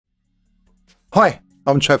Hi,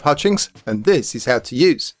 I'm Trev Hutchings and this is how to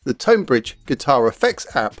use the Tonebridge Guitar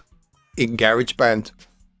Effects app in Garageband.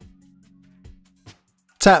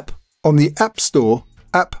 Tap on the App Store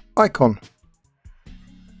app icon.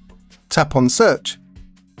 Tap on Search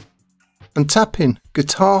and tap in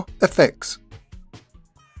Guitar Effects.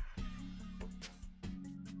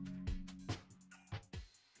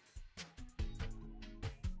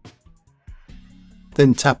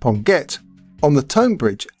 Then tap on Get on the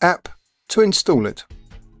Tonebridge app to install it.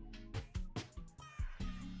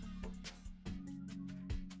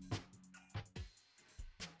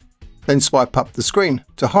 Then swipe up the screen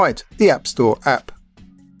to hide the App Store app.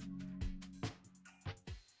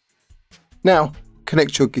 Now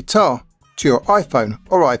connect your guitar to your iPhone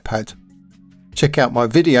or iPad. Check out my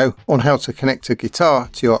video on how to connect a guitar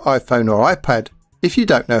to your iPhone or iPad if you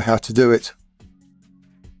don't know how to do it.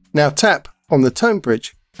 Now tap on the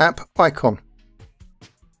Tonebridge app icon.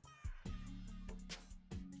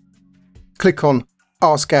 Click on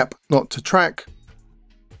Ask App Not to Track.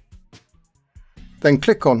 Then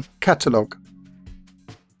click on Catalog.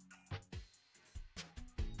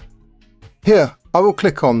 Here I will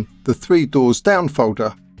click on the 3 doors down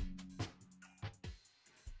folder.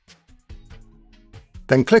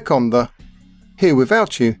 Then click on the Here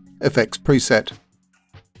Without You effects preset.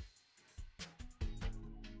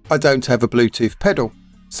 I don't have a Bluetooth pedal,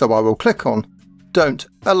 so I will click on Don't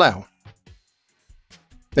Allow.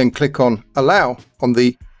 Then click on Allow on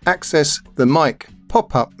the Access the Mic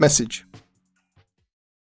pop-up message.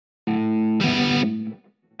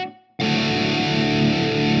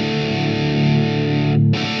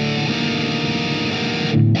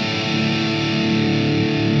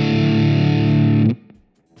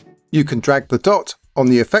 You can drag the dot on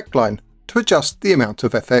the effect line to adjust the amount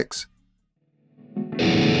of FX.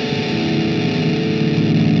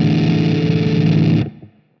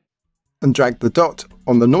 And drag the dot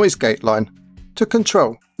on the noise gate line to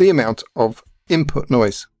control the amount of input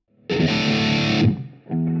noise.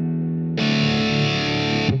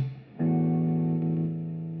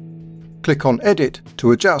 Click on Edit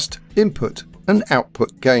to adjust input and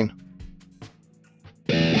output gain.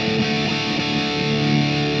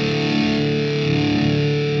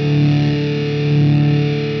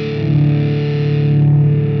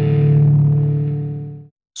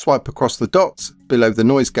 Swipe across the dots below the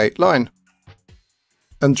noise gate line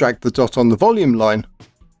and drag the dot on the volume line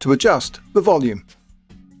to adjust the volume.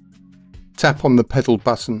 Tap on the pedal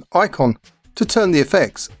button icon to turn the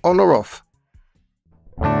effects on or off.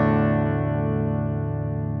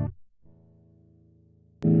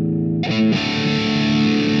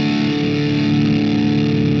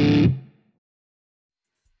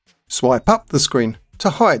 Swipe up the screen to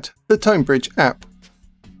hide the Tonebridge app.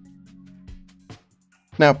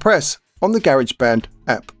 Now press on the Garageband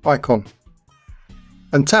app icon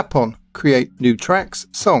and tap on Create New Tracks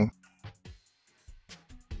Song.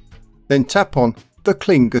 Then tap on the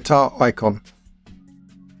Clean Guitar icon.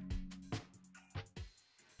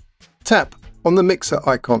 Tap on the Mixer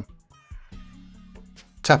icon.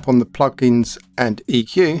 Tap on the Plugins and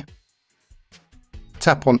EQ.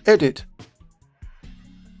 Tap on Edit.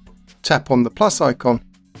 Tap on the plus icon.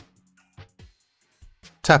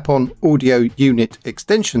 Tap on Audio Unit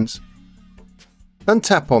Extensions and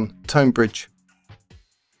tap on Tonebridge.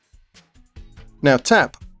 Now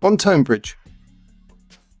tap on Tonebridge.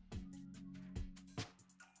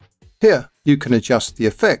 Here you can adjust the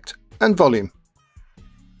effect and volume.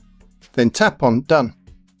 Then tap on Done.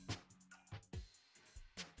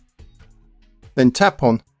 Then tap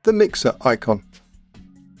on the Mixer icon.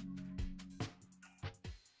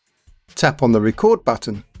 Tap on the Record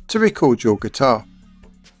button to record your guitar.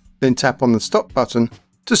 Then tap on the Stop button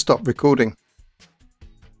to stop recording.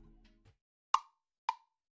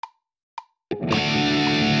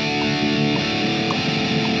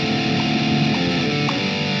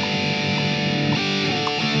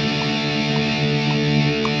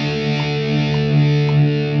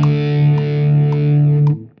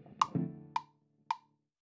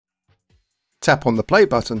 Tap on the Play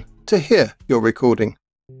button to hear your recording.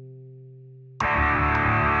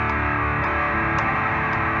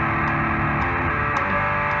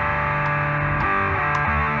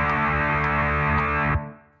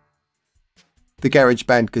 The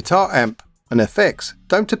Garageband guitar amp and effects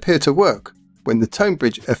don't appear to work when the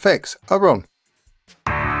Tonebridge effects are on.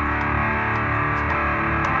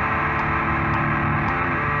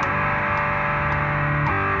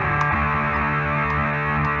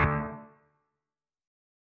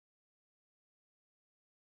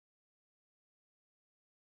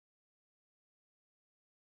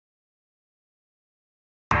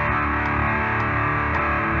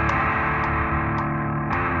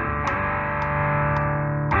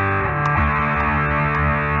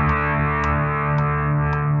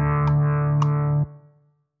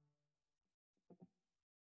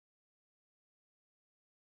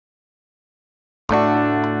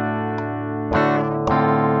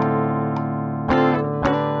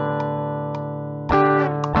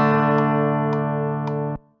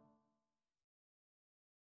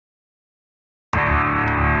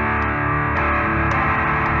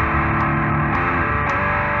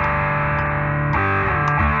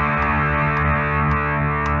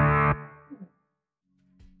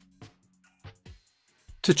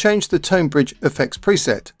 To change the Tonebridge effects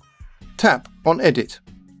preset, tap on Edit.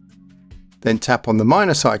 Then tap on the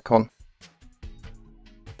minus icon.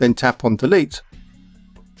 Then tap on Delete.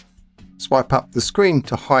 Swipe up the screen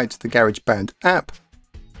to hide the Garageband app.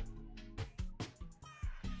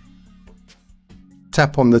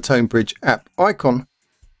 Tap on the Tonebridge app icon.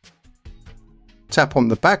 Tap on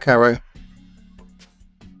the back arrow.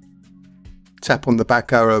 Tap on the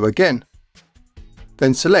back arrow again.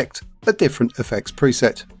 Then select a different effects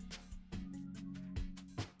preset.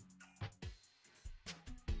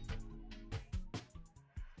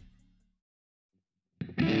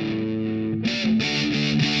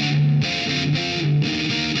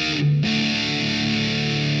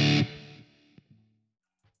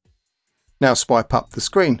 Now swipe up the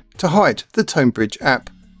screen to hide the Tonebridge app.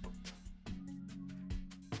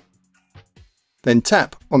 Then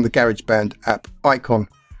tap on the Garageband app icon.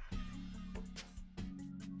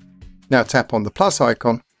 Now tap on the plus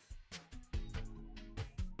icon.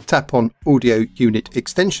 Tap on Audio Unit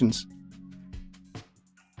Extensions.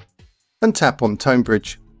 And tap on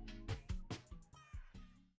Tonebridge.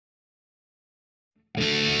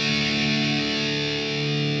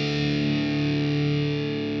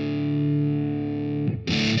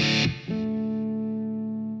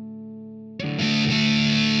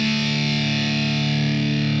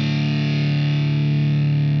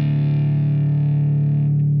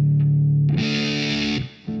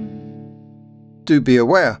 Do be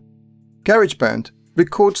aware, Garageband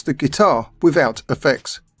records the guitar without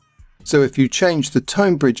effects, so if you change the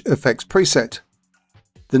Tonebridge effects preset,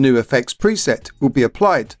 the new effects preset will be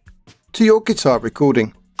applied to your guitar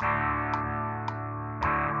recording.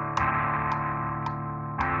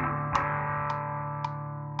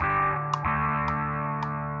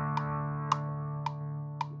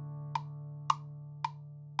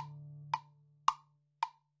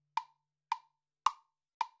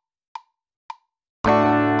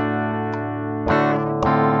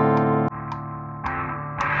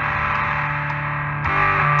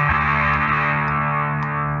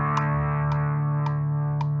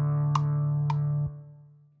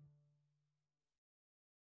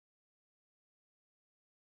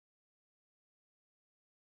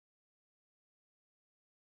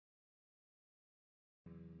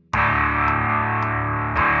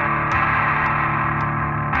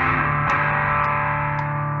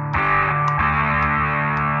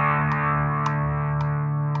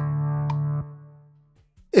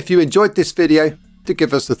 If you enjoyed this video, do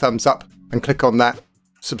give us a thumbs up and click on that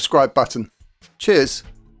subscribe button. Cheers!